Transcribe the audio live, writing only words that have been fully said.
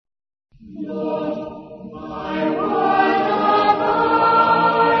Our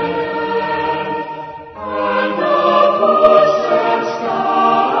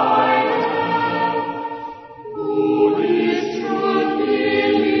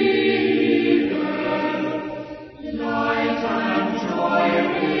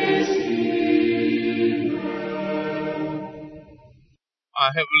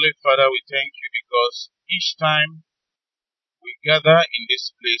Heavenly Father, we thank you because each time we gather in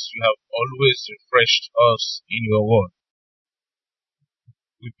this place, you have always refreshed us in your word.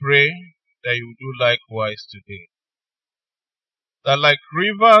 We pray that you do likewise today. That like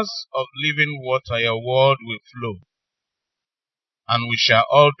rivers of living water, your word will flow, and we shall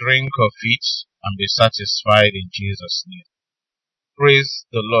all drink of it and be satisfied in Jesus' name. Praise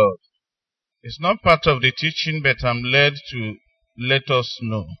the Lord. It's not part of the teaching, but I'm led to let us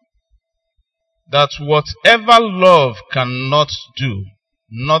know that whatever love cannot do,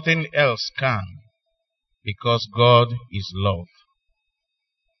 nothing else can, because God is love.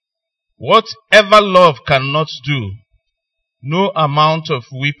 Whatever love cannot do, no amount of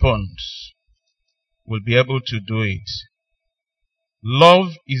weapons will be able to do it. Love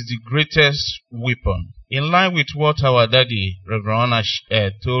is the greatest weapon. In line with what our daddy, Reverend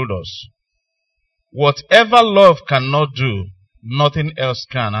Anna, told us. Whatever love cannot do, nothing else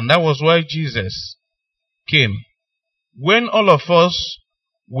can. And that was why Jesus came. When all of us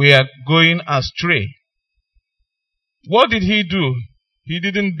were going astray, what did he do? He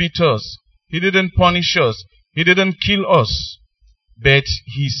didn't beat us. He didn't punish us. He didn't kill us. But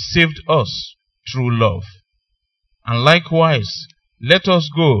he saved us through love. And likewise, let us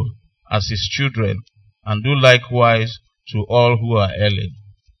go as his children and do likewise to all who are erring.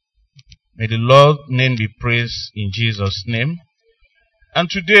 May the Lord's name be praised in Jesus' name. And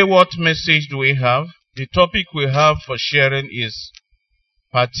today, what message do we have? The topic we have for sharing is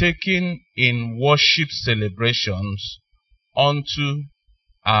partaking in worship celebrations unto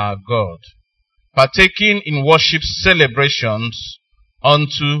our God. Partaking in worship celebrations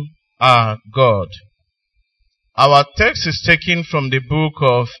unto our God. Our text is taken from the book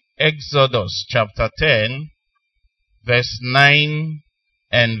of Exodus, chapter 10, verse 9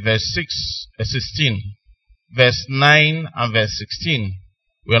 and verse 16. Verse 9 and verse 16.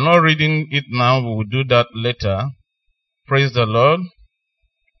 We are not reading it now, we will do that later. Praise the Lord.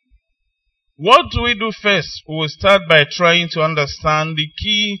 What do we do first? We will start by trying to understand the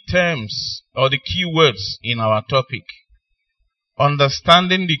key terms or the key words in our topic.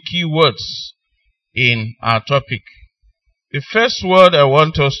 Understanding the key words in our topic. The first word I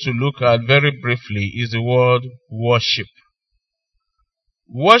want us to look at very briefly is the word worship.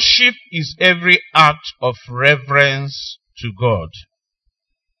 Worship is every act of reverence to God.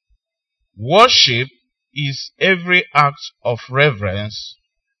 Worship is every act of reverence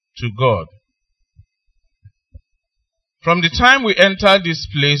to God. From the time we entered this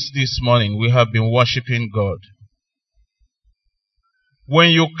place this morning, we have been worshiping God. When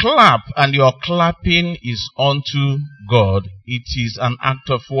you clap and your clapping is unto God, it is an act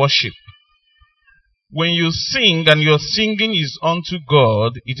of worship. When you sing and your singing is unto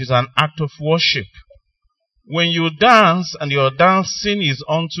God, it is an act of worship. When you dance and your dancing is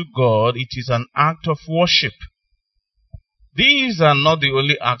unto God, it is an act of worship. These are not the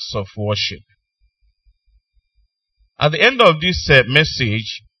only acts of worship. At the end of this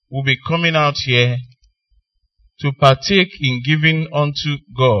message, we'll be coming out here to partake in giving unto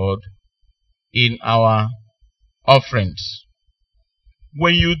God in our offerings.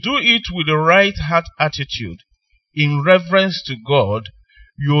 When you do it with the right heart attitude, in reverence to God,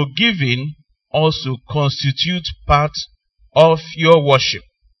 your giving also constitutes part of your worship.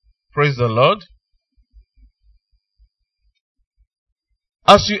 Praise the Lord.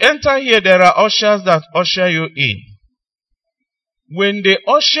 As you enter here, there are ushers that usher you in. When they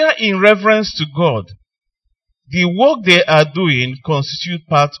usher in reverence to God, the work they are doing constitutes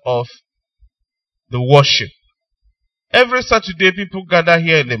part of the worship. Every Saturday, people gather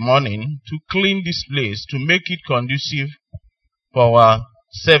here in the morning to clean this place, to make it conducive for our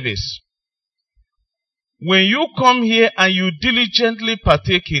service. When you come here and you diligently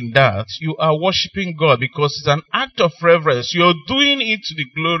partake in that, you are worshiping God because it's an act of reverence. You're doing it to the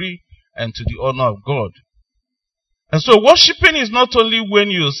glory and to the honor of God. And so worshiping is not only when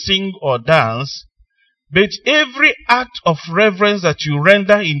you sing or dance, but every act of reverence that you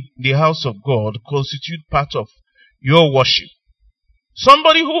render in the house of God constitutes part of your worship.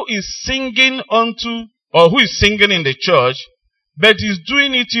 Somebody who is singing unto, or who is singing in the church, but is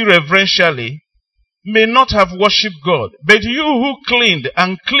doing it irreverentially, may not have worshipped God. But you who cleaned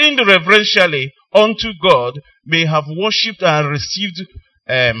and cleaned reverentially unto God, may have worshipped and received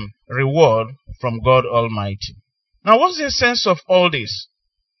reward from God Almighty. Now, what's the essence of all this?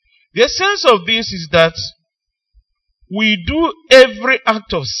 The essence of this is that we do every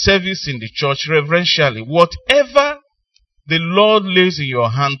act of service in the church reverentially. Whatever the Lord lays in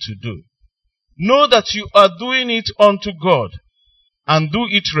your hand to do, know that you are doing it unto God, and do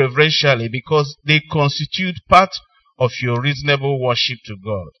it reverentially, because they constitute part of your reasonable worship to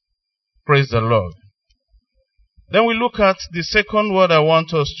God. Praise the Lord. Then we look at the second word I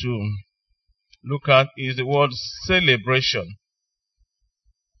want us to look at is the word celebration.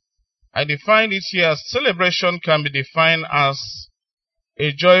 I define it here as celebration can be defined as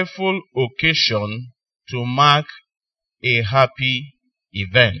a joyful occasion to mark a happy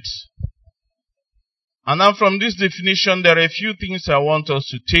event. And now from this definition, there are a few things I want us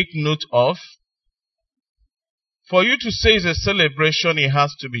to take note of. For you to say it's a celebration, it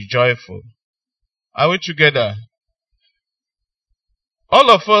has to be joyful. Are we together? All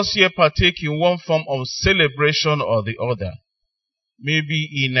of us here partake in one form of celebration or the other.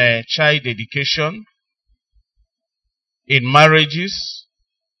 Maybe in a child dedication, in marriages,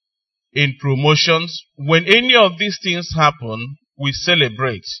 in promotions. When any of these things happen, we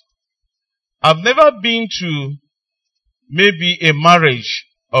celebrate. I've never been to maybe a marriage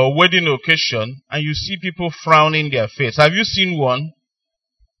or wedding occasion and you see people frowning their face. Have you seen one?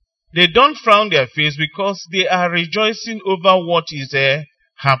 They don't frown their face because they are rejoicing over what is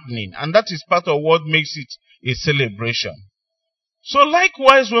happening. And that is part of what makes it a celebration. So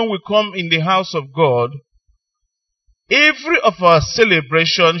likewise, when we come in the house of God, every of our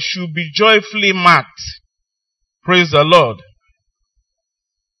celebration should be joyfully marked. Praise the Lord.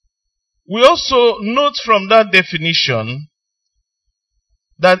 We also note from that definition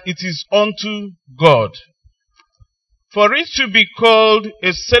that it is unto God. For it to be called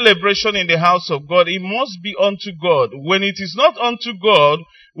a celebration in the house of God, it must be unto God. When it is not unto God,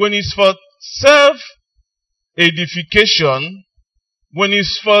 when it's for self-edification, when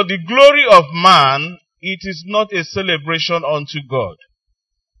it's for the glory of man, it is not a celebration unto God.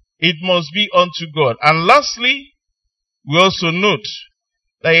 It must be unto God. And lastly, we also note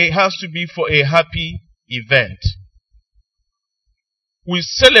that it has to be for a happy event. We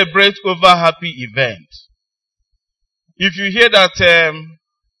celebrate over happy event. If you hear that a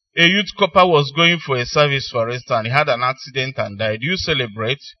youth corper was going for a service, for instance, he had an accident and died, do you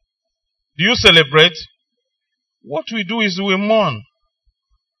celebrate? Do you celebrate? What we do is we mourn.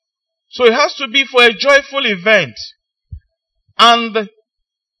 So it has to be for a joyful event. And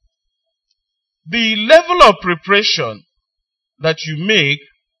the level of preparation that you make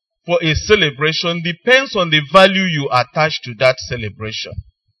for a celebration depends on the value you attach to that celebration.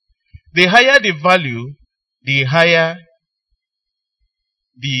 The higher the value, the higher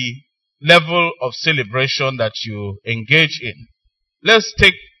the level of celebration that you engage in. Let's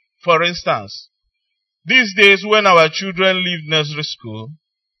take, for instance, these days when our children leave nursery school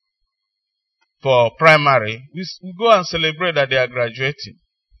for primary, we go and celebrate that they are graduating.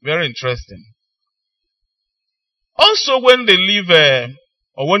 Very interesting. Also when they leave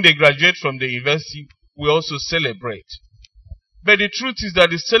or when they graduate from the university, we also celebrate. But the truth is that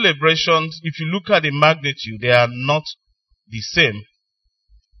the celebrations, if you look at the magnitude, they are not the same.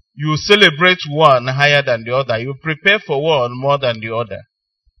 You celebrate one higher than the other. You prepare for one more than the other.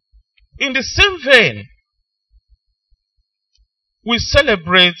 In the same vein, we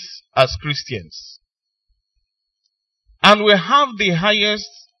celebrate as Christians. And we have the highest,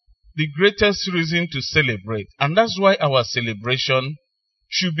 the greatest reason to celebrate. And that's why our celebration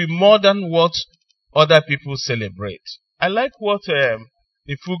should be more than what other people celebrate. I like what the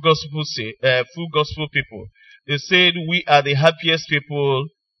full gospel people, they said we are the happiest people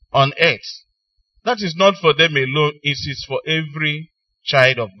on earth. That is not for them alone, it is for every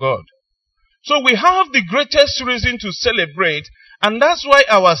child of God. So we have the greatest reason to celebrate, and that's why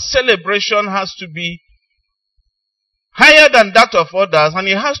our celebration has to be higher than that of others, and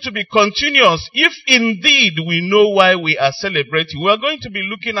it has to be continuous. If indeed we know why we are celebrating, we are going to be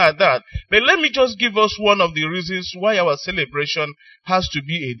looking at that. But let me just give us one of the reasons why our celebration has to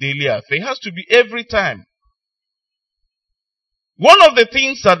be a daily affair. It has to be every time. One of the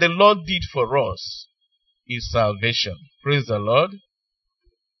things that the Lord did for us is salvation. Praise the Lord.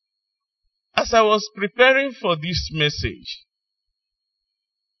 As I was preparing for this message,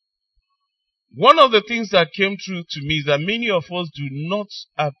 one of the things that came true to me is that many of us do not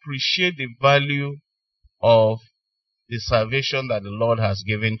appreciate the value of the salvation that the Lord has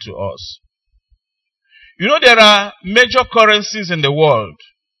given to us. You know, there are major currencies in the world.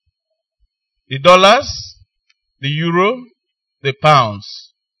 The dollars, the euro, the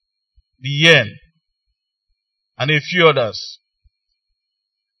pounds, the yen, and a few others.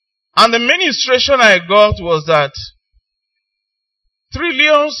 And the main instruction I got was that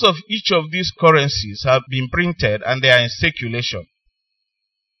trillions of each of these currencies have been printed and they are in circulation.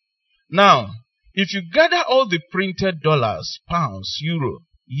 Now, if you gather all the printed dollars, pounds, euro,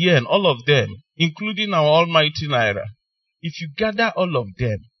 yen, all of them, including our almighty naira, if you gather all of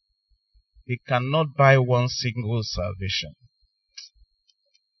them, they cannot buy one single salvation.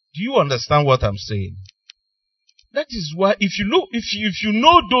 Do you understand what I'm saying? That is why if you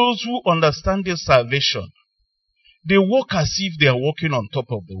know those who understand their salvation, they walk as if they are walking on top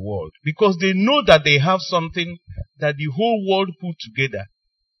of the world, because they know that they have something that the whole world put together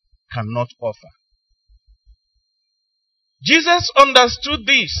cannot offer. Jesus understood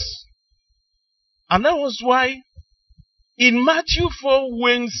this. And that was why in Matthew 4,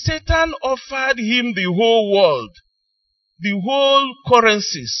 when Satan offered him the whole world, the whole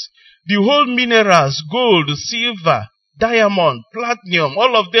currencies, the whole minerals, gold, silver, diamond, platinum,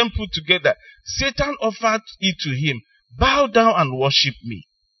 all of them put together, Satan offered it to him. Bow down and worship me.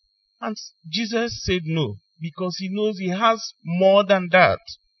 And Jesus said no, because he knows he has more than that.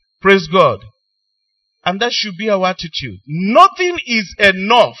 Praise God. And that should be our attitude. Nothing is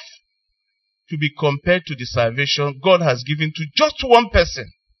enough to be compared to the salvation God has given to just one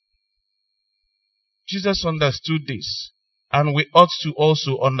person. Jesus understood this, and we ought to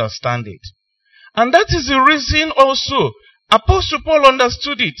also understand it. And that is the reason also Apostle Paul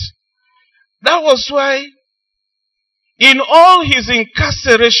understood it. That was why in all his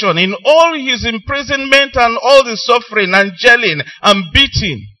incarceration, in all his imprisonment and all the suffering and jailing and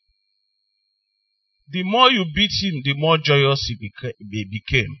beating, the more you beat him, the more joyous he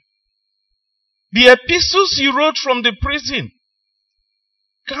became. The epistles he wrote from the prison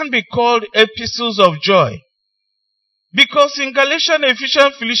can be called epistles of joy. Because in Galatians,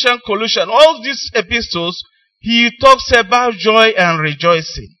 Ephesians, Philippians, Colossians, all these epistles, he talks about joy and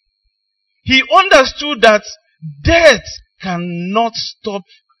rejoicing. He understood that death cannot stop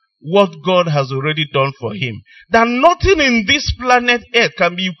what God has already done for him. That nothing in this planet Earth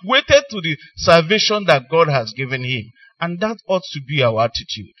can be equated to the salvation that God has given him. And that ought to be our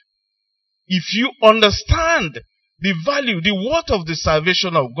attitude. If you understand the value, the worth of the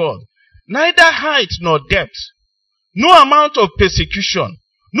salvation of God, neither height nor depth, no amount of persecution,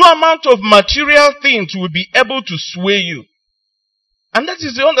 no amount of material things will be able to sway you. And that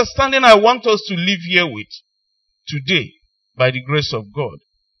is the understanding I want us to live here with today by the grace of God.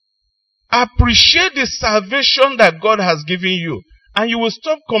 Appreciate the salvation that God has given you, and you will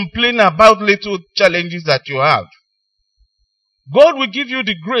stop complaining about little challenges that you have. God will give you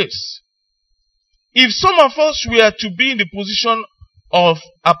the grace. If some of us were to be in the position of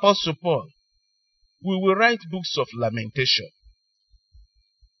Apostle Paul, we will write books of lamentation.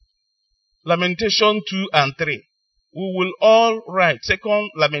 Lamentation 2 and 3. We will all write. Second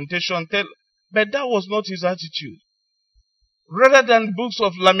Lamentation 10. But that was not his attitude. Rather than books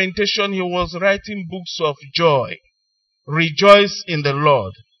of lamentation, he was writing books of joy. Rejoice in the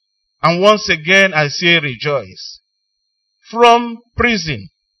Lord. And once again, I say rejoice. From prison,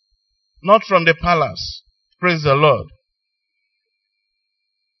 not from the palace. Praise the Lord.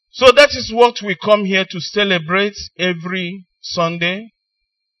 So that is what we come here to celebrate every Sunday.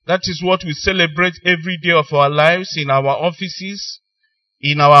 That is what we celebrate every day of our lives, in our offices,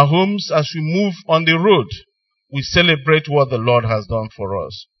 in our homes, as we move on the road. We celebrate what the Lord has done for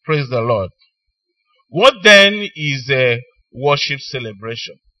us. Praise the Lord. What then is a worship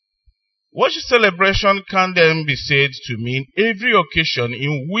celebration? Worship celebration can then be said to mean every occasion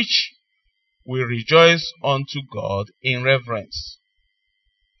in which we rejoice unto God in reverence.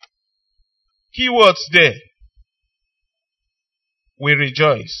 Keywords there. We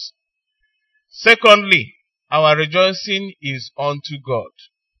rejoice. Secondly, our rejoicing is unto God.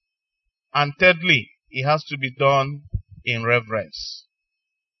 And thirdly, it has to be done in reverence.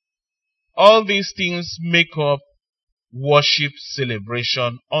 All these things make up worship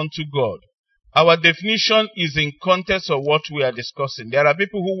celebration unto God. Our definition is in context of what we are discussing. There are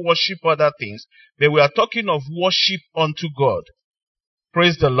people who worship other things, but we are talking of worship unto God.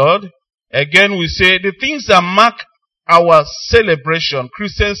 Praise the Lord. Again, we say the things that mark our celebration,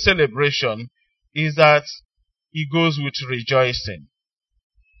 Christian celebration, is that it goes with rejoicing.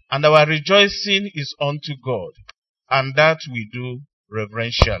 And our rejoicing is unto God. And that we do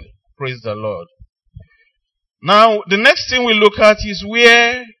reverentially. Praise the Lord. Now, the next thing we look at is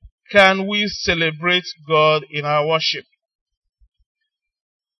where can we celebrate God in our worship?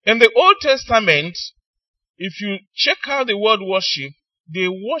 In the Old Testament, if you check out the word worship, they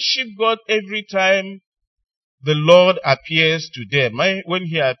worship God every time the Lord appears to them. When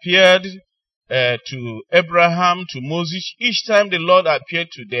he appeared to Abraham, to Moses, each time the Lord appeared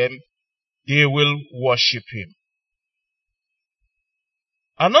to them, they will worship him.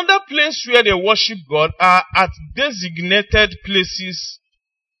 Another place where they worship God are at designated places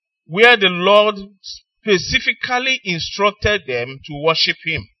where the Lord specifically instructed them to worship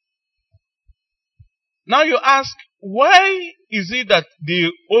him. Now you ask, why is it that they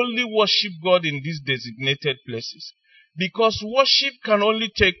only worship God in these designated places? Because worship can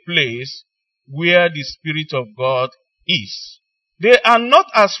only take place where the Spirit of God is. They are not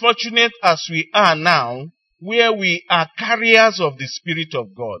as fortunate as we are now, where we are carriers of the Spirit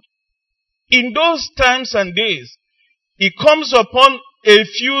of God. In those times and days, it comes upon a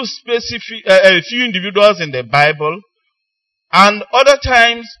few individuals in the Bible, and other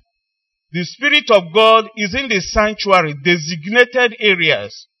times the Spirit of God is in the sanctuary, designated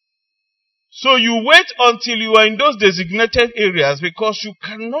areas. So you wait until you are in those designated areas, because you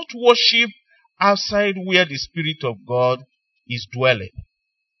cannot worship outside where the Spirit of God is dwelling.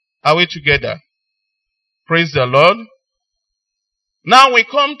 Are we together? Praise the Lord. Now we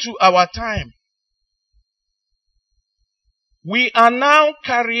come to our time. We are now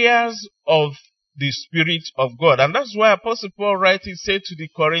carriers of the Spirit of God. And that's why Apostle Paul writing said to the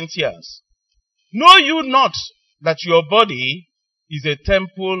Corinthians, know you not that your body is a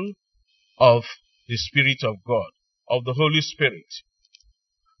temple of the Spirit of God, of the Holy Spirit.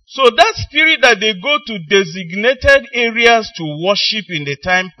 So that Spirit that they go to designated areas to worship in the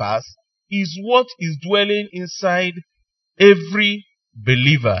time past is what is dwelling inside every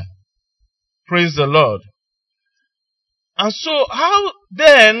believer. Praise the Lord. And so how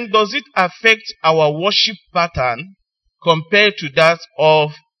then does it affect our worship pattern compared to that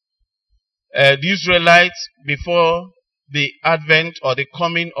of the Israelites before the advent or the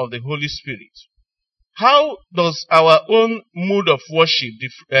coming of the Holy Spirit? How does our own mood of worship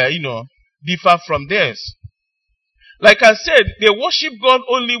differ from theirs? Like I said, they worship God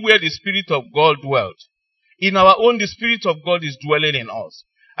only where the Spirit of God dwelt. In our own, the Spirit of God is dwelling in us.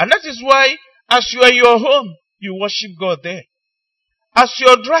 And that is why, as you are in your home, you worship God there. As you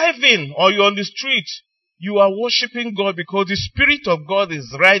are driving or you're on the street, you are worshiping God because the Spirit of God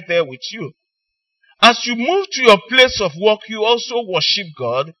is right there with you. As you move to your place of work, you also worship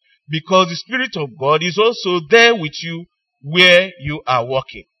God because the Spirit of God is also there with you where you are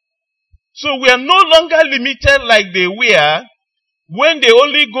working. So we are no longer limited like they were when they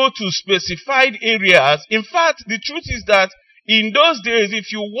only go to specified areas. In fact, the truth is that in those days,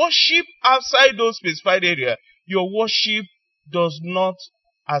 if you worship outside those specified areas, your worship does not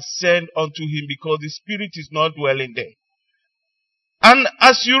ascend unto him because the Spirit is not dwelling there. And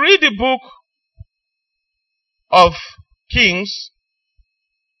as you read the book of Kings,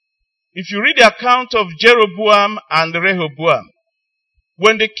 if you read the account of Jeroboam and Rehoboam,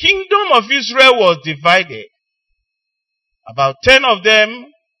 when the kingdom of Israel was divided, about 10 of them,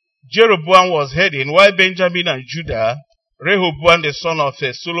 Jeroboam was heading, while Benjamin and Judah, Rehoboam the son of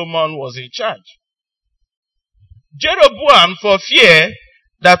Solomon was in charge. Jeroboam, for fear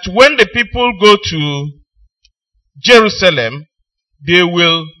that when the people go to Jerusalem, they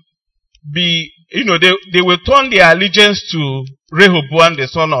will be, they will turn their allegiance to Rehoboam the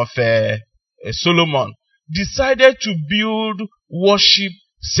son of Solomon, decided to build worship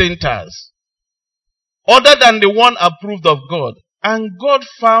centers other than the one approved of God. And God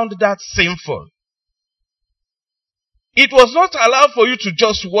found that sinful. It was not allowed for you to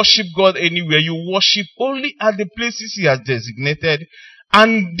just worship God anywhere. You worship only at the places he has designated.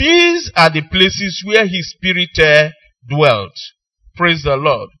 And these are the places where his Spirit dwelt. Praise the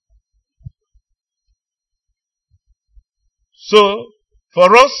Lord. So,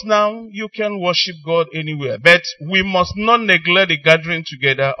 for us now, you can worship God anywhere. But we must not neglect the gathering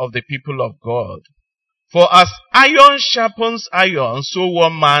together of the people of God. For as iron sharpens iron, so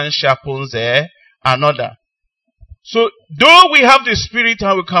one man sharpens another. So, though we have the Spirit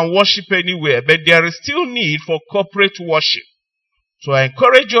and we can worship anywhere, but there is still need for corporate worship. So I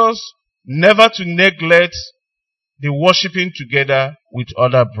encourage us never to neglect the worshiping together with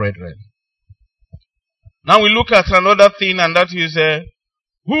other brethren. Now we look at another thing, and that is,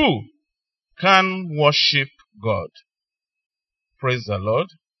 who can worship God? Praise the Lord.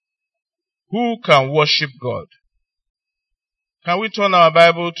 Who can worship God? Can we turn our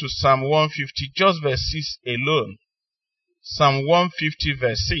Bible to Psalm 150, just verse 6 alone? Psalm 150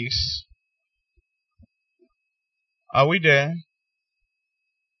 verse 6. Are we there?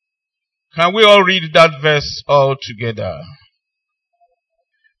 Can we all read that verse all together?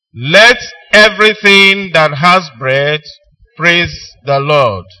 Let everything that has breath praise the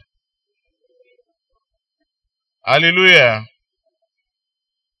Lord. Hallelujah.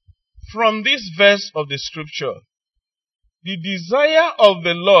 From this verse of the scripture, The desire of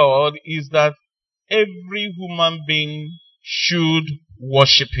the Lord is that every human being should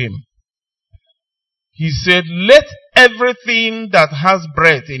worship him. He said, let everything that has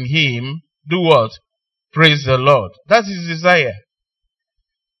breath in him do what? Praise the Lord. That's his desire.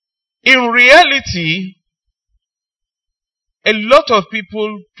 In reality, a lot of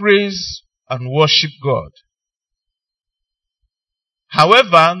people praise and worship God.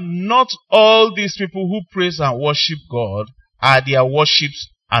 However, not all these people who praise and worship God are their worships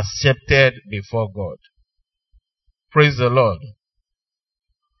accepted before God. Praise the Lord.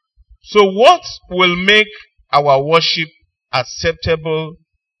 So what will make our worship acceptable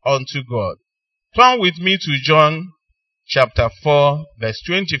unto God? Turn with me to John chapter 4, verse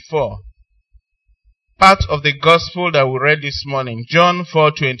 24. Part of the gospel that we read this morning. John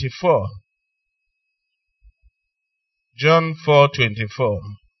 4:24. John 4:24.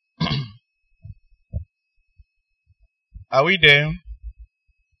 Are we there?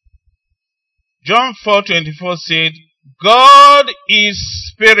 John 4:24 said, God is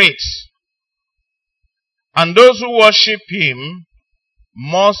spirit, and those who worship him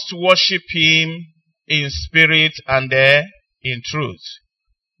must worship him in spirit and in truth.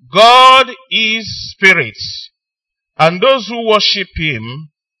 God is spirit, and those who worship him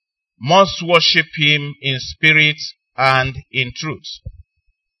must worship him in spirit and in truth.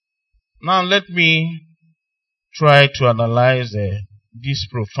 Now let me try to analyze this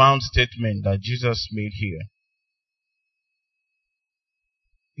profound statement that Jesus made here.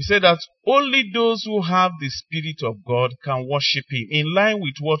 He said that only those who have the Spirit of God can worship him, in line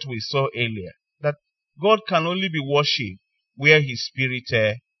with what we saw earlier, that God can only be worshipped where his Spirit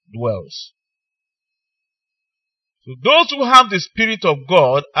dwells. So those who have the Spirit of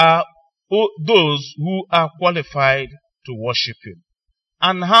God are those who are qualified to worship him.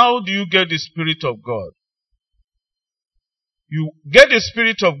 And how do you get the Spirit of God? You get the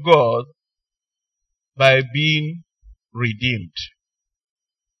Spirit of God by being redeemed.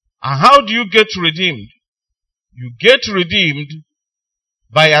 And how do you get redeemed? You get redeemed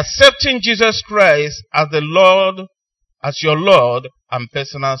by accepting Jesus Christ as the Lord, as your Lord and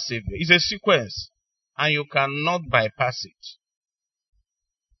personal Savior. It's a sequence, and you cannot bypass it.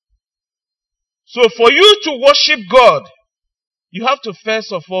 So for you to worship God, you have to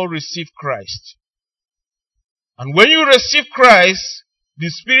first of all receive Christ. And when you receive Christ, the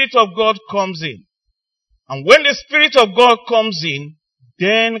Spirit of God comes in. And when the Spirit of God comes in,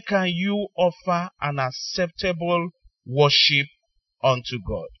 then can you offer an acceptable worship unto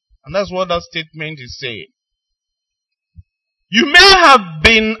God. And that's what that statement is saying. You may have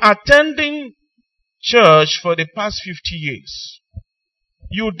been attending church for the past 50 years.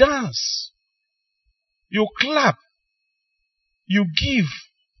 You dance. You clap. You give.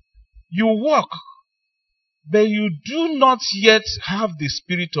 You walk. But you do not yet have the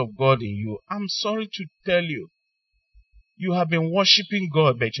Spirit of God in you. I'm sorry to tell you. You have been worshiping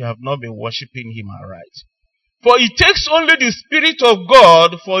God, but you have not been worshiping him aright. For it takes only the Spirit of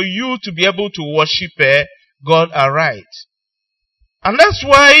God for you to be able to worship God aright. And that's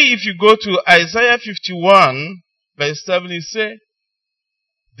why if you go to Isaiah 51, verse 7, it says,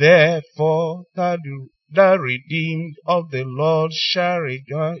 therefore the redeemed of the Lord shall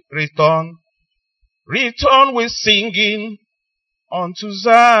return with singing unto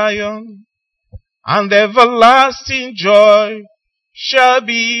Zion. And everlasting joy shall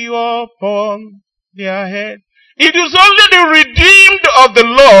be upon their head. It is only the redeemed of the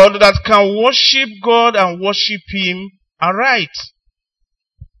Lord that can worship God and worship him aright.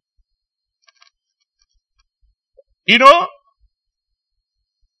 You know,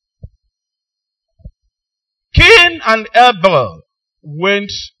 Cain and Abel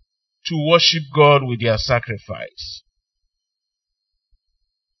went to worship God with their sacrifice.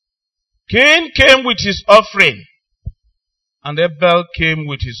 Cain came with his offering, and Abel came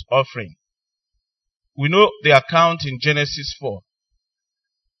with his offering. We know the account in Genesis 4.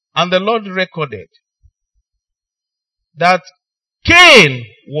 And the Lord recorded that Cain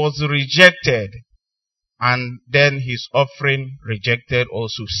was rejected, and then his offering rejected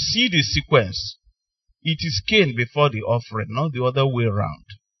also. See the sequence. It is Cain before the offering, not the other way around.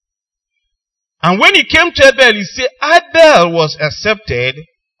 And when he came to Abel, he said Abel was accepted,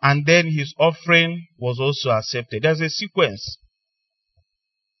 and then his offering was also accepted. There's a sequence.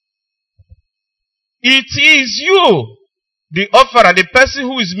 It is you, the offerer, the person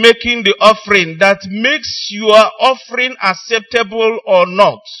who is making the offering, that makes your offering acceptable or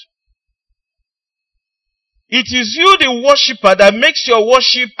not. It is you, the worshipper, that makes your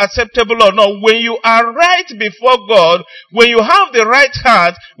worship acceptable or not. When you are right before God, when you have the right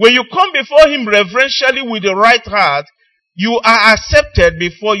heart, when you come before him reverentially with the right heart, You are accepted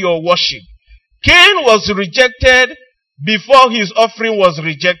before your worship. Cain was rejected before his offering was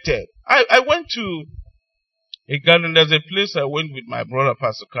rejected. I went to a garden. There's a place I went with my brother,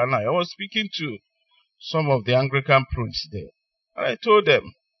 Pastor Kana. I was speaking to some of the Anglican priests there. And I told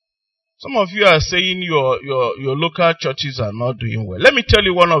them, some of you are saying your local churches are not doing well. Let me tell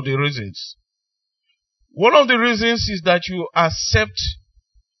you one of the reasons. One of the reasons is that you accept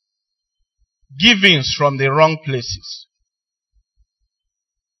givings from the wrong places.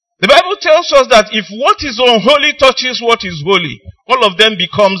 The Bible tells us that if what is unholy touches what is holy, all of them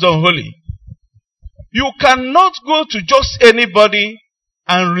becomes unholy. You cannot go to just anybody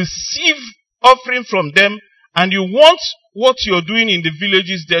and receive offering from them and you want what you're doing in the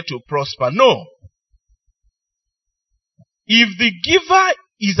villages there to prosper. No. If the giver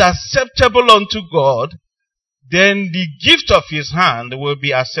is acceptable unto God, then the gift of his hand will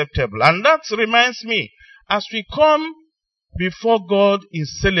be acceptable. And that reminds me, as we come before God in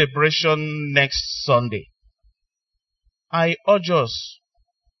celebration next Sunday, I urge us,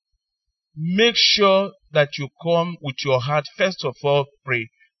 make sure that you come with your heart, first of all,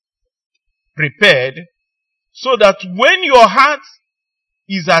 prepared, so that when your heart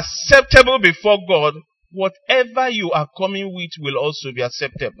is acceptable before God, whatever you are coming with will also be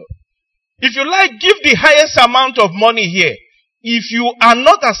acceptable. If you like, give the highest amount of money here. If you are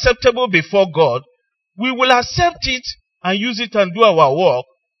not acceptable before God, we will accept it and use it and do our work,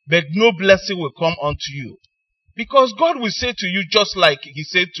 but no blessing will come unto you. Because God will say to you, just like he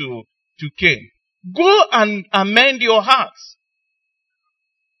said to Cain, go and amend your hearts.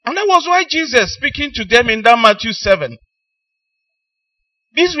 And that was why Jesus, speaking to them in that Matthew 7,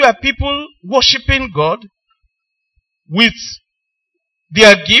 these were people worshiping God with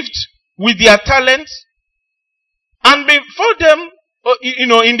their gift, with their talents, and before them,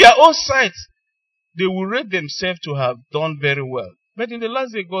 in their own sight, they will rate themselves to have done very well. But in the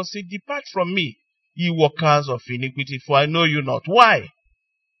last day, God said, depart from me, ye workers of iniquity, for I know you not. Why?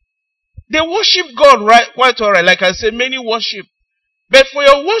 They worship God quite alright. Like I said, many worship. But for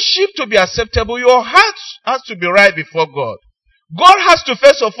your worship to be acceptable, your heart has to be right before God. God has to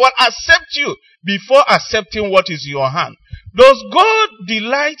first of all accept you before accepting what is in your hand. Does God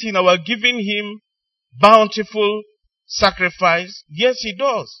delight in our giving him bountiful sacrifice? Yes, he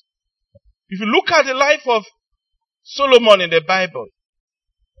does. If you look at the life of Solomon in the Bible,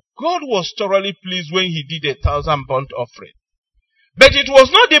 God was thoroughly pleased when he did 1,000 burnt offering. But it was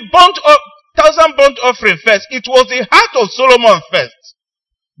not the 1,000 burnt offering first. It was the heart of Solomon first.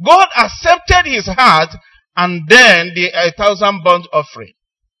 God accepted his heart and then the 1,000 burnt offering.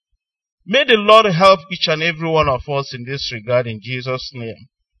 May the Lord help each and every one of us in this regard in Jesus' name.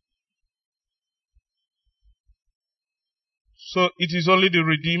 So it is only the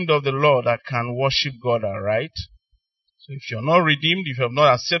redeemed of the Lord that can worship God aright. So if you're not redeemed, if you have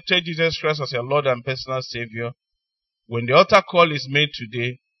not accepted Jesus Christ as your Lord and personal Savior, when the altar call is made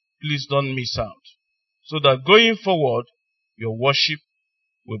today, please don't miss out. So that going forward, your worship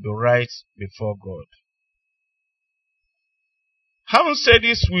will be right before God. Having said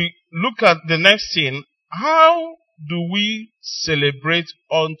this, we look at the next thing. How do we celebrate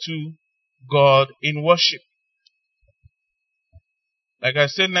unto God in worship? Like I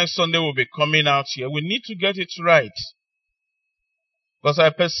said, next Sunday we'll be coming out here. We need to get it right. Because I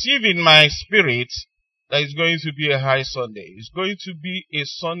perceive in my spirit that it's going to be a high Sunday. It's going to be a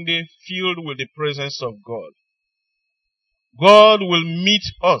Sunday filled with the presence of God. God will meet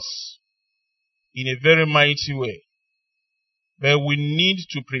us in a very mighty way. But we need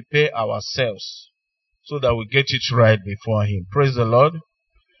to prepare ourselves so that we get it right before him. Praise the Lord.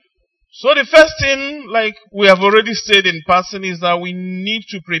 So the first thing, like we have already said in passing, is that we need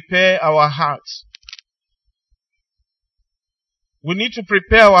to prepare our hearts. We need to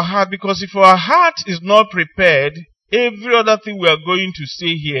prepare our heart, because if our heart is not prepared, every other thing we are going to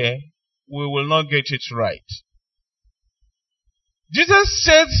say here, we will not get it right. Jesus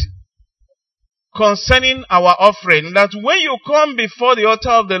said concerning our offering that when you come before the altar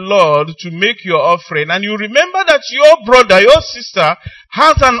of the Lord to make your offering, and you remember that your brother, your sister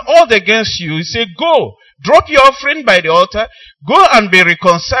has an oath against you, he said, go, drop your offering by the altar, go and be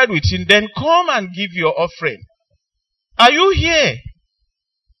reconciled with him, then come and give your offering. Are you here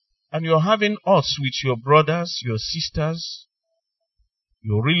and you're having odds with your brothers, your sisters,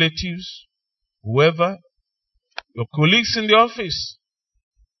 your relatives, whoever, your colleagues in the office?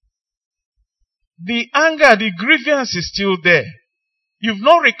 The anger, the grievance is still there. You've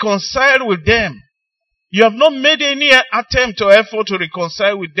not reconciled with them. You have not made any attempt or effort to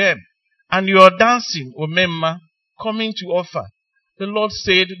reconcile with them. And you are dancing, Omemma, coming to offer. The Lord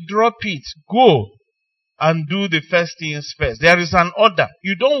said, drop it, go and do the first things first. There is an order.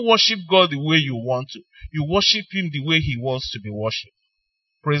 You don't worship God the way you want to. You worship Him the way He wants to be worshipped.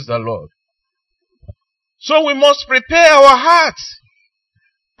 Praise the Lord. So we must prepare our hearts.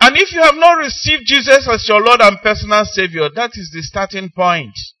 And if you have not received Jesus as your Lord and personal Savior, that is the starting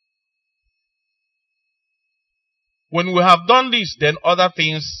point. When we have done this, then other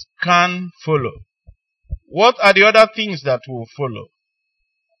things can follow. What are the other things that will follow?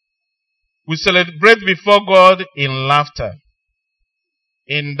 We celebrate before God in laughter,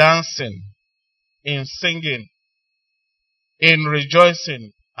 in dancing, in singing, in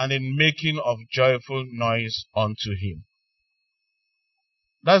rejoicing, and in making of joyful noise unto Him.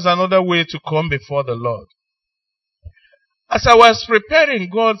 That's another way to come before the Lord. As I was preparing,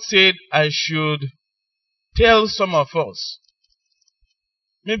 God said I should tell some of us,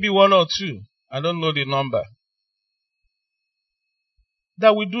 maybe one or two, I don't know the number,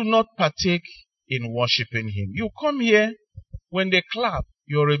 that we do not partake in worshiping Him. You come here, when they clap,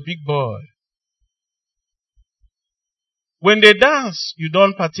 you're a big boy. When they dance, you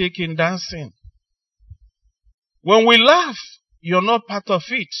don't partake in dancing. When we laugh, you're not part of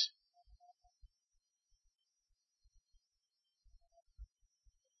it.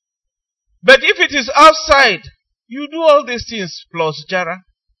 But if it is outside, you do all these things plus jara.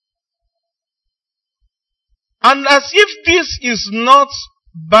 And as if this is not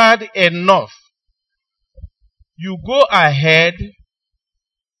bad enough, you go ahead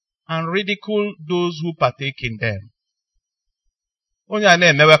and ridicule those who partake in them. Onye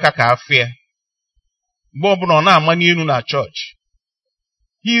na-emewe ka afia. Mgbe ọbụla ọ na-amanye enu na church.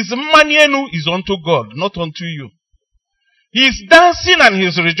 His mmanye enu is unto God, not unto you. His dancing and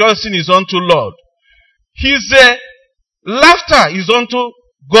his rejoicing is unto Lord. His laughter is unto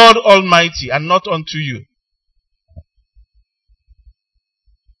God Almighty and not unto you.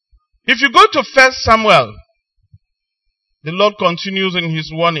 If you go to 1 Samuel, the Lord continues in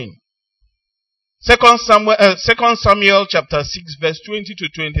His warning. 2 Samuel chapter 6 verse 20 to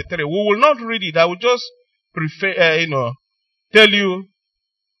 23. We will not read it. I will just tell you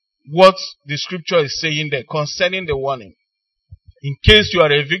what the scripture is saying there concerning the warning. In case you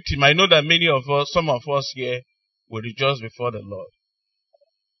are a victim, I know that some of us here will rejoice before the Lord.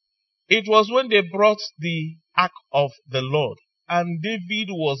 It was when they brought the ark of the Lord, and David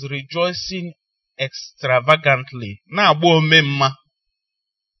was rejoicing extravagantly.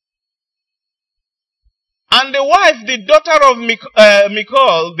 And the wife, the daughter of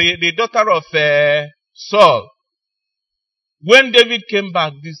Michal, the daughter of Saul, when David came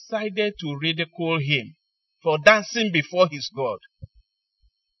back, decided to ridicule him for dancing before his God.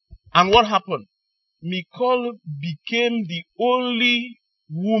 And what happened? Michal became the only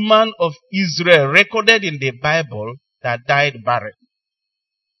woman of Israel recorded in the Bible that died barren.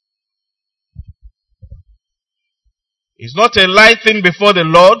 It's not a light thing before the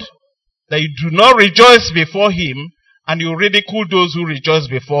Lord that you do not rejoice before Him and you ridicule those who rejoice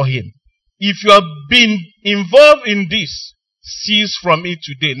before Him. If you have been involved in this, cease from it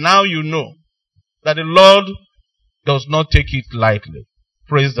today. Now you know that the Lord does not take it lightly.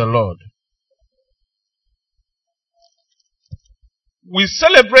 Praise the Lord. We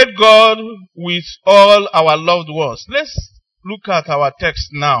celebrate God with all our loved ones. Let's look at our text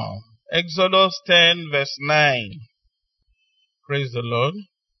now. Exodus 10 verse 9. Praise the Lord.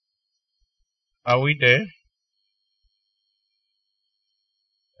 Are we there?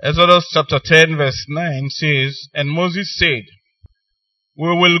 Exodus chapter 10 verse 9 says, And Moses said, We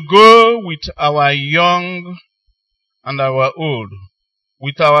will go with our young and our old,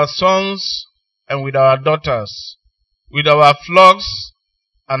 with our sons and with our daughters, with our flocks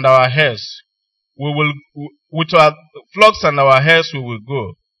and our herds. With our flocks and our herds we will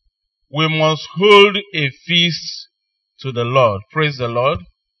go. We must hold a feast to the Lord. Praise the Lord.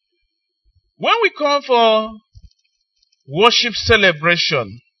 When we come for worship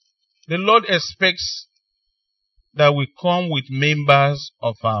celebration, the Lord expects that we come with members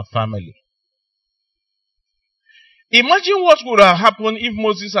of our family. Imagine what would have happened if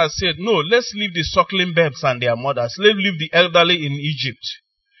Moses had said, no, let's leave the suckling babes and their mothers. Let's leave the elderly in Egypt.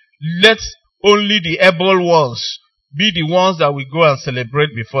 Let only the able ones be the ones that we go and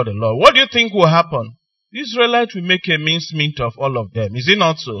celebrate before the Lord. What do you think will happen? The Israelites will make a mincemeat of all of them. Is it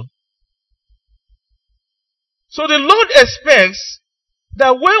not so? So the Lord expects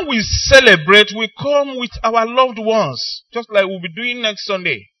that when we celebrate, we come with our loved ones, just like we'll be doing next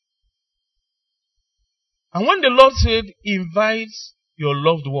Sunday. And when the Lord said, invite your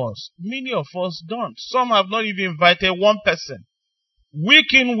loved ones, many of us don't. Some have not even invited one person. Week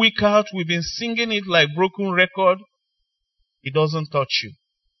in, week out, we've been singing it like broken record. It doesn't touch you.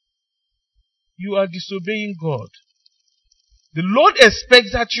 you are disobeying God. The Lord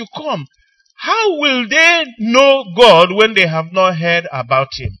expects that you come. How will they know God when they have not heard about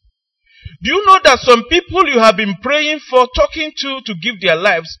Him? Do you know that some people you have been praying for, talking to give their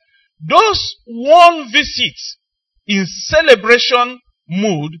lives, those one visit in celebration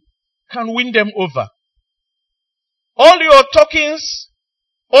mood can win them over? All your talkings,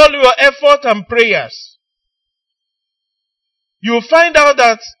 all your effort and prayers, you'll find out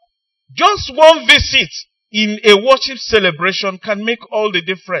that just one visit in a worship celebration can make all the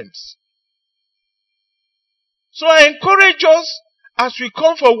difference. So I encourage us, as we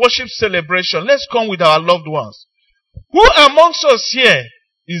come for worship celebration, let's come with our loved ones. Who amongst us here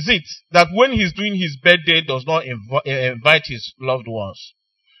is it that when he's doing his birthday does not invite his loved ones?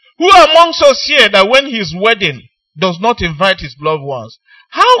 Who amongst us here that when his wedding does not invite his loved ones?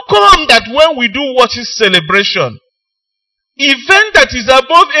 How come that when we do worship celebration, event that is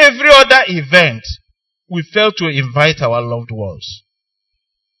above every other event, we fail to invite our loved ones?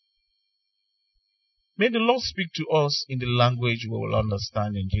 May the Lord speak to us in the language we will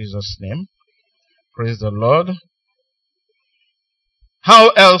understand in Jesus' name. Praise the Lord. How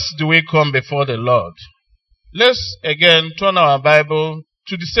else do we come before the Lord? Let's again turn our Bible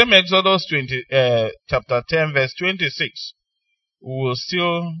to the same Exodus chapter 10 verse 26. We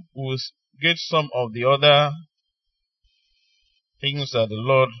will get some of the other things that the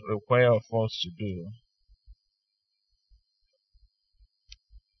Lord requires of us to do.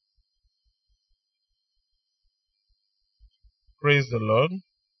 Praise the Lord.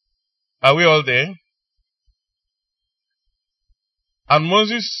 Are we all there? And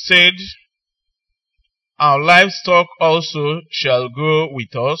Moses said, our livestock also shall go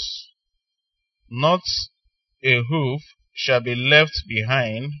with us, not a hoof shall be left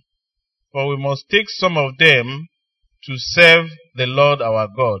behind, for we must take some of them to serve the Lord our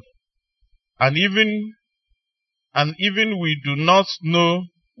God. And even we do not know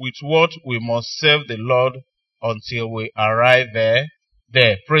with what we must serve the Lord until we arrive there.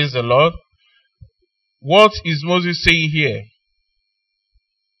 Praise the Lord. What is Moses saying here?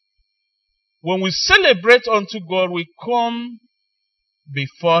 When we celebrate unto God, we come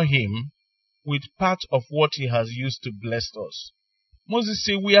before Him with part of what He has used to bless us. Moses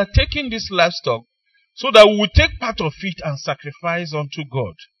said, we are taking this livestock so that we will take part of it and sacrifice unto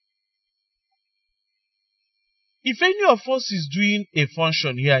God. If any of us is doing a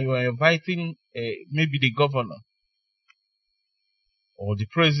function here, you are inviting maybe the governor or the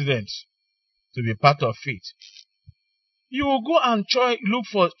president to be part of it. You will go and look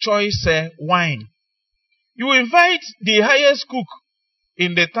for choice wine. You will invite the highest cook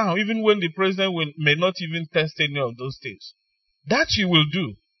in the town, even when the president may not even test any of those things. That you will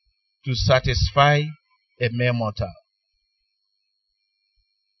do to satisfy a mere mortal.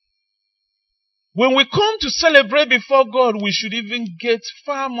 When we come to celebrate before God, we should even get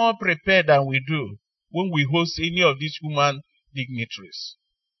far more prepared than we do when we host any of these human dignitaries.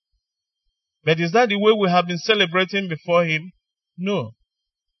 But is that the way we have been celebrating before Him? No.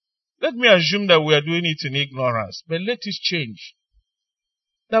 Let me assume that we are doing it in ignorance, but let it change.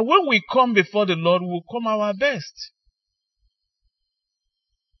 That when we come before the Lord, we will come our best.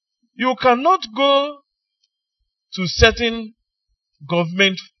 You cannot go to certain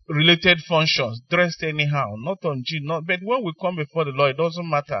government-related functions dressed anyhow, not on jeans, but when we come before the Lord, it doesn't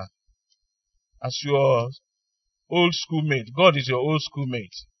matter. As your old schoolmate, God is your old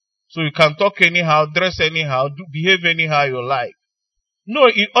schoolmate. So you can talk anyhow, dress anyhow, behave anyhow you like. No,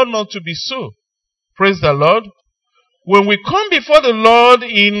 it ought not to be so. Praise the Lord. When we come before the Lord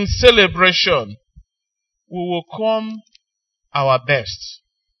in celebration, we will come our best.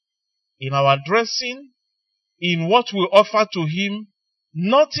 In our dressing, in what we offer to Him,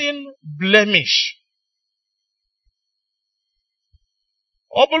 nothing blemish.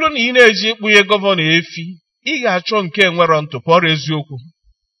 Ọ bụrụ na ị na-eji ikpughe gọvanọ efi, ị ga-achọ nke nwere ntụpọrọ eziokwu.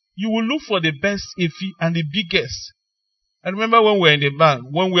 You will look for the best efi and the biggest. I remember when we were in the bank,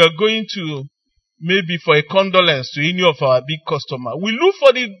 when we are going to maybe for a condolence to any of our big customers, we look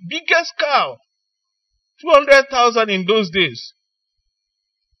for the biggest cow, 200,000 in those days,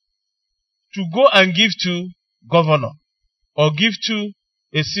 to go and give to governor or give to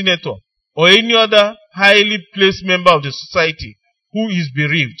a senator or any other highly placed member of the society who is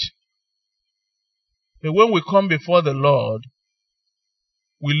bereaved. But when we come before the Lord,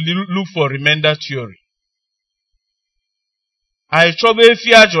 we look for remainder theory. It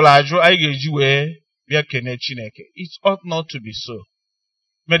ought not to be so.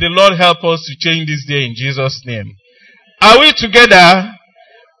 May the Lord help us to change this day in Jesus' name. Are we together?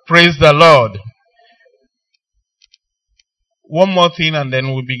 Praise the Lord. One more thing and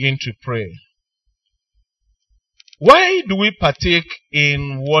then we'll begin to pray. Why do we partake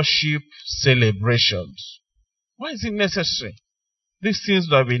in worship celebrations? Why is it necessary? These things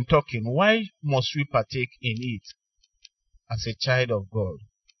that I've been talking, why must we partake in it as a child of God?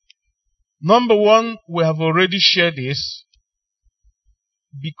 Number one, we have already shared this,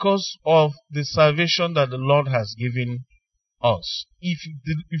 because of the salvation that the Lord has given us.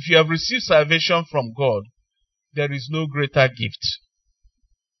 If you have received salvation from God, there is no greater gift.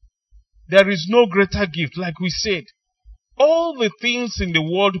 There is no greater gift. Like we said, all the things in the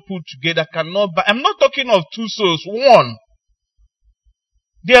world put together cannot buy. I'm not talking of two souls, one.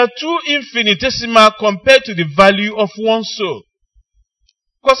 They are too infinitesimal compared to the value of one soul.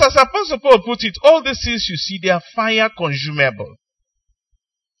 Because as Apostle Paul put it, all the things you see, they are fire consumable.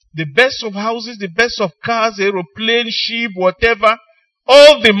 The best of houses, the best of cars, aeroplane, ship, whatever,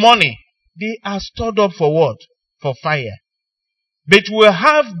 all the money, they are stored up for what? For fire. But we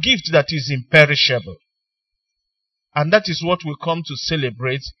have gift that is imperishable. And that is what we come to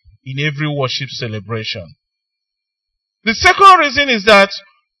celebrate in every worship celebration. The second reason is that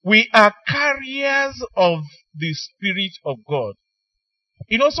we are carriers of the Spirit of God.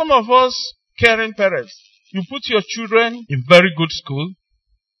 You know, some of us caring parents, you put your children in very good school,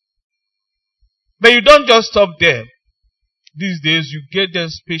 but you don't just stop there. These days you get them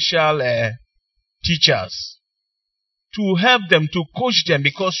special teachers to help them, to coach them,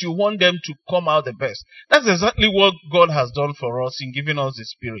 because you want them to come out the best. That's exactly what God has done for us in giving us the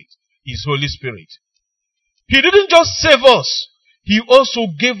Spirit, His Holy Spirit. He didn't just save us, He also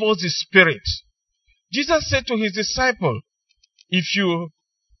gave us the Spirit. Jesus said to His disciple, if you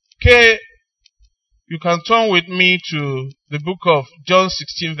care, you can turn with me to the book of John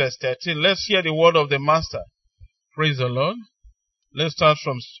 16 verse 13. Let's hear the word of the Master. Praise the Lord. Let's start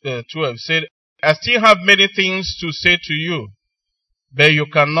from 12. It said, I still have many things to say to you, but you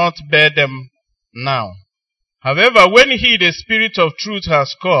cannot bear them now. However, when He, the Spirit of truth,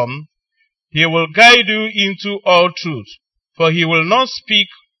 has come, He will guide you into all truth. For He will not speak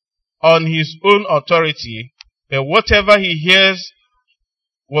on His own authority, but whatever He hears,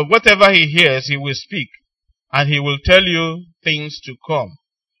 He will speak, and He will tell you things to come.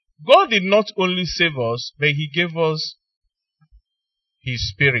 God did not only save us, but He gave us His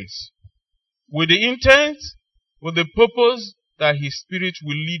Spirit, with the intent, with the purpose that His Spirit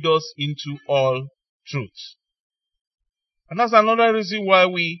will lead us into all truth. And that's another reason why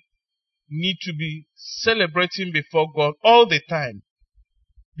we need to be celebrating before God all the time.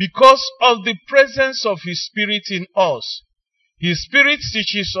 Because of the presence of His Spirit in us. His Spirit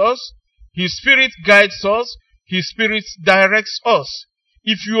teaches us, His Spirit guides us, His Spirit directs us.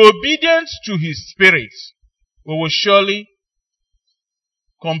 If you are obedient to His Spirit, we will surely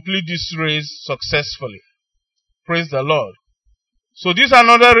complete this race successfully. Praise the Lord. So this is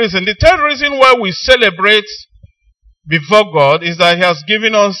another reason. The third reason why we celebrate before God is that He has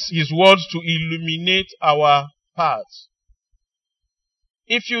given us His words to illuminate our paths.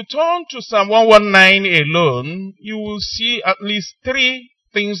 If you turn to Psalm 119 alone, you will see at least three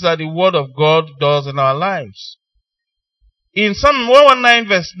things that the Word of God does in our lives. In Psalm 119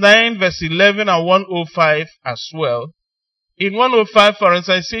 verse 9, verse 11 and 105 as well. In 105, for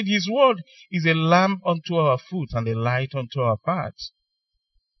instance, it said, His Word is a lamp unto our foot and a light unto our path.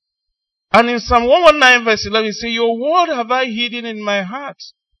 And in Psalm 119 verse 11, it says, Your Word have I hidden in my heart,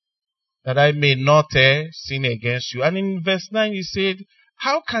 that I may not sin against you. And in verse 9, it said,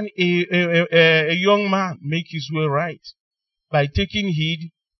 how can a young man make his way right? By taking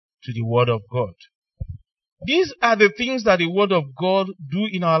heed to the Word of God. These are the things that the Word of God do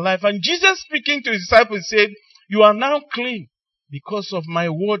in our life. And Jesus, speaking to His disciples, said, you are now clean because of my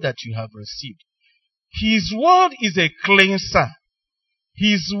Word that you have received. His Word is a cleanser.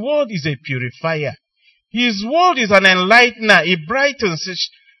 His Word is a purifier. His Word is an enlightener. It brightens.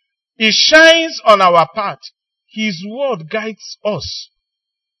 It shines on our path. His Word guides us.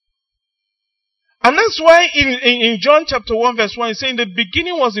 And that's why in John chapter 1 verse 1, it says, in the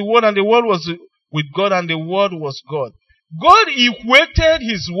beginning was the Word, and the Word was with God, and the Word was God. God equated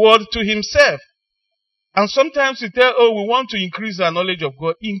His Word to Himself. And sometimes we tell, we want to increase our knowledge of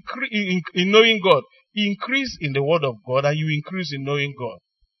God, in knowing God. Increase in the Word of God, and you increase in knowing God.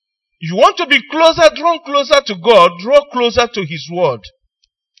 If you want to be closer, drawn closer to God, draw closer to His Word.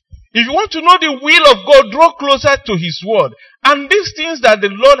 If you want to know the will of God, draw closer to His Word. And these things that the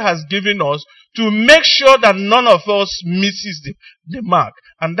Lord has given us to make sure that none of us misses the mark.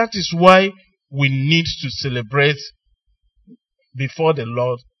 And that is why we need to celebrate before the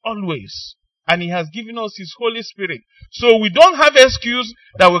Lord always. And He has given us His Holy Spirit. So we don't have excuse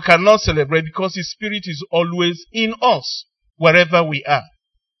that we cannot celebrate, because His Spirit is always in us, wherever we are.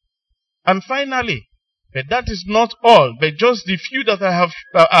 And finally, But that is not all, but just the few that I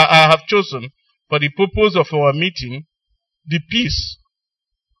have chosen for the purpose of our meeting, the peace.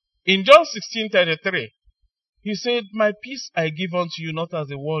 In John 16:33, he said, my peace I give unto you, not as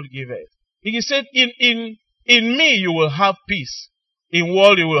the world giveth. He said, in me you will have peace. In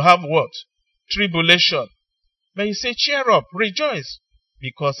world you will have what? Tribulation. But he said, cheer up, rejoice,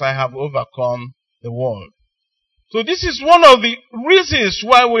 because I have overcome the world. So this is one of the reasons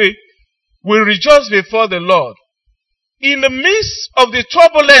why we rejoice before the Lord. In the midst of the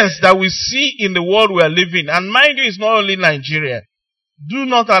turbulence that we see in the world we are living, and mind you, it's not only Nigeria. Do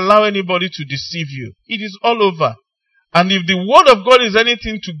not allow anybody to deceive you. It is all over. And if the word of God is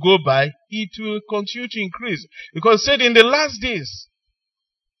anything to go by, it will continue to increase. Because it said in the last days,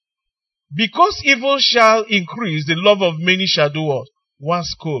 because evil shall increase, the love of many shall do what?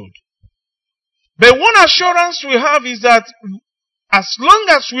 Wax cold. But one assurance we have is that as long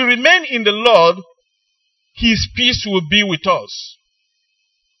as we remain in the Lord, His peace will be with us.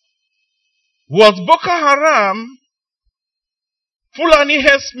 What Boko Haram, Fulani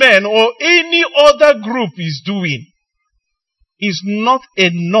herdsmen, or any other group is doing is not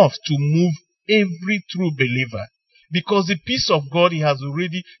enough to move every true believer. Because the peace of God He has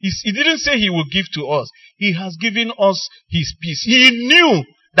already, He didn't say He will give to us. He has given us His peace. He knew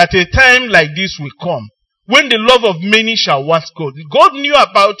that a time like this will come, when the love of many shall wax cold. God knew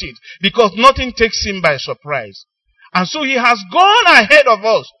about it, because nothing takes Him by surprise. And so He has gone ahead of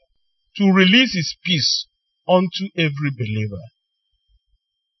us to release His peace unto every believer.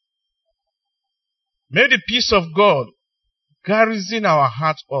 May the peace of God garrison our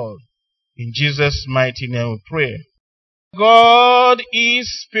hearts all. In Jesus' mighty name we pray. God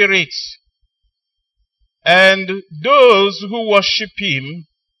is spirit, and those who worship Him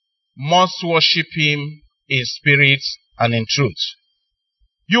must worship Him in spirit and in truth.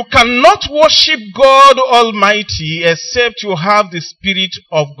 You cannot worship God Almighty except you have the Spirit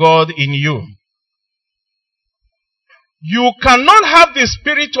of God in you. You cannot have the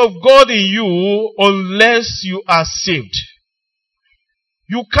Spirit of God in you unless you are saved.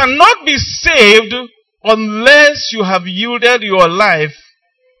 You cannot be saved unless you have yielded your life,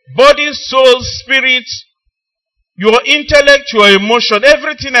 body, soul, spirit, your intellect, your emotion,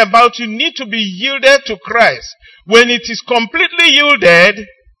 everything about you need to be yielded to Christ. When it is completely yielded,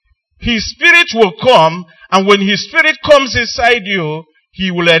 His Spirit will come, and when His Spirit comes inside you,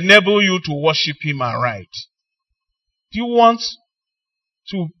 He will enable you to worship Him aright. Do you want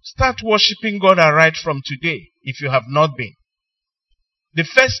to start worshiping God aright from today, if you have not been? The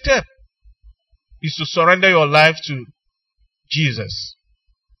first step is to surrender your life to Jesus.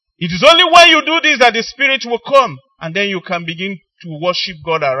 It is only when you do this that the Spirit will come, and then you can begin to worship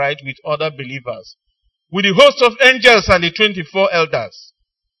God aright with other believers, with the host of angels and the 24 elders.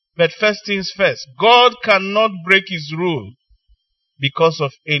 But first things first, God cannot break His rule because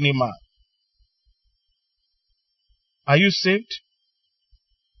of any man. Are you saved?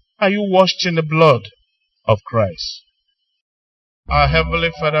 Are you washed in the blood of Christ? Our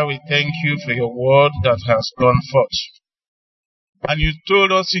Heavenly Father, we thank You for Your word that has gone forth. And You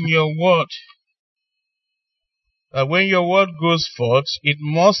told us in Your word that when Your word goes forth, it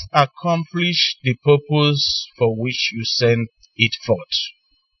must accomplish the purpose for which You sent it forth.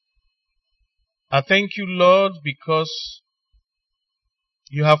 I thank You, Lord, because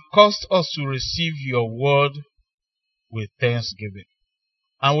You have caused us to receive Your word with thanksgiving.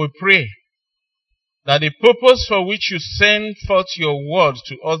 And we pray that the purpose for which You send forth Your word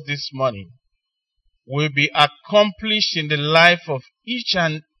to us this morning will be accomplished in the life of each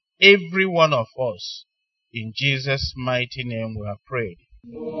and every one of us. In Jesus' mighty name we have prayed.